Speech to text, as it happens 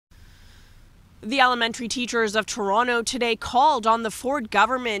The elementary teachers of Toronto today called on the Ford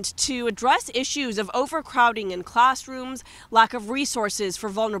government to address issues of overcrowding in classrooms, lack of resources for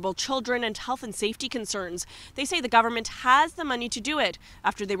vulnerable children, and health and safety concerns. They say the government has the money to do it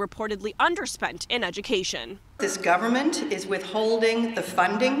after they reportedly underspent in education. This government is withholding the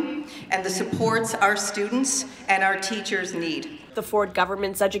funding and the supports our students and our teachers need. The Ford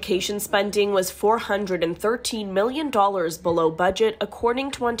government's education spending was $413 million below budget,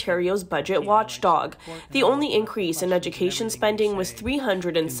 according to Ontario's budget watchdog. The only increase in education spending was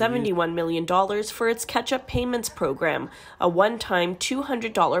 $371 million for its catch-up payments program, a one-time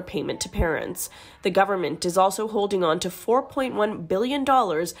 $200 payment to parents. The government is also holding on to $4.1 billion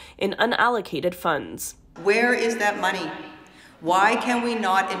in unallocated funds. Where is that money? Why can we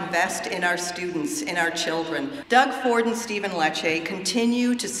not invest in our students, in our children? Doug Ford and Stephen Lecce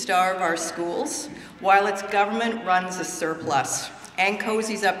continue to starve our schools while its government runs a surplus and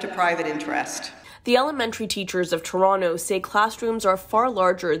cozies up to private interest. The elementary teachers of Toronto say classrooms are far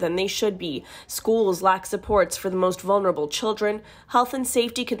larger than they should be. Schools lack supports for the most vulnerable children, health and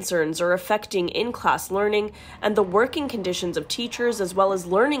safety concerns are affecting in-class learning, and the working conditions of teachers as well as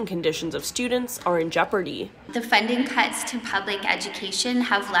learning conditions of students are in jeopardy. The funding cuts to public education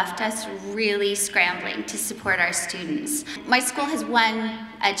have left us really scrambling to support our students. My school has one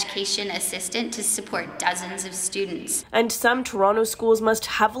education assistant to support dozens of students. And some Toronto schools must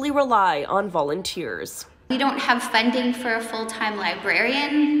heavily rely on volunteers. We don't have funding for a full-time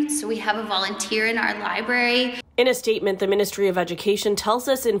librarian, so we have a volunteer in our library. In a statement, the Ministry of Education tells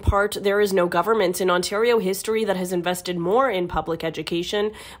us in part there is no government in Ontario history that has invested more in public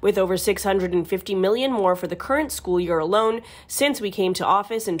education, with over $650 million more for the current school year alone. Since we came to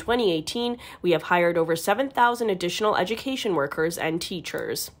office in 2018, we have hired over 7,000 additional education workers and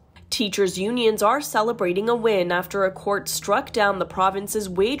teachers. Teachers' unions are celebrating a win after a court struck down the province's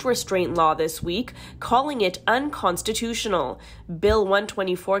wage restraint law this week, calling it unconstitutional. Bill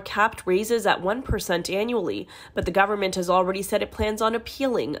 124 capped raises at 1% annually, but the government has already said it plans on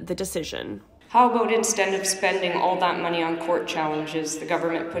appealing the decision. How about instead of spending all that money on court challenges, the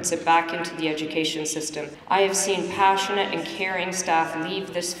government puts it back into the education system? I have seen passionate and caring staff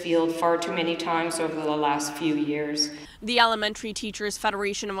leave this field far too many times over the last few years. The Elementary Teachers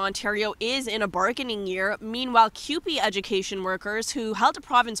Federation of Ontario is in a bargaining year. Meanwhile, CUPE education workers, who held a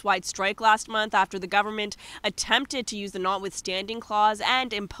province-wide strike last month after the government attempted to use the notwithstanding clause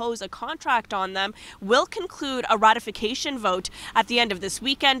and impose a contract on them, will conclude a ratification vote at the end of this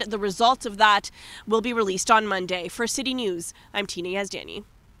weekend. The results of that will be released on Monday. For City News, I'm Tina Yazdani.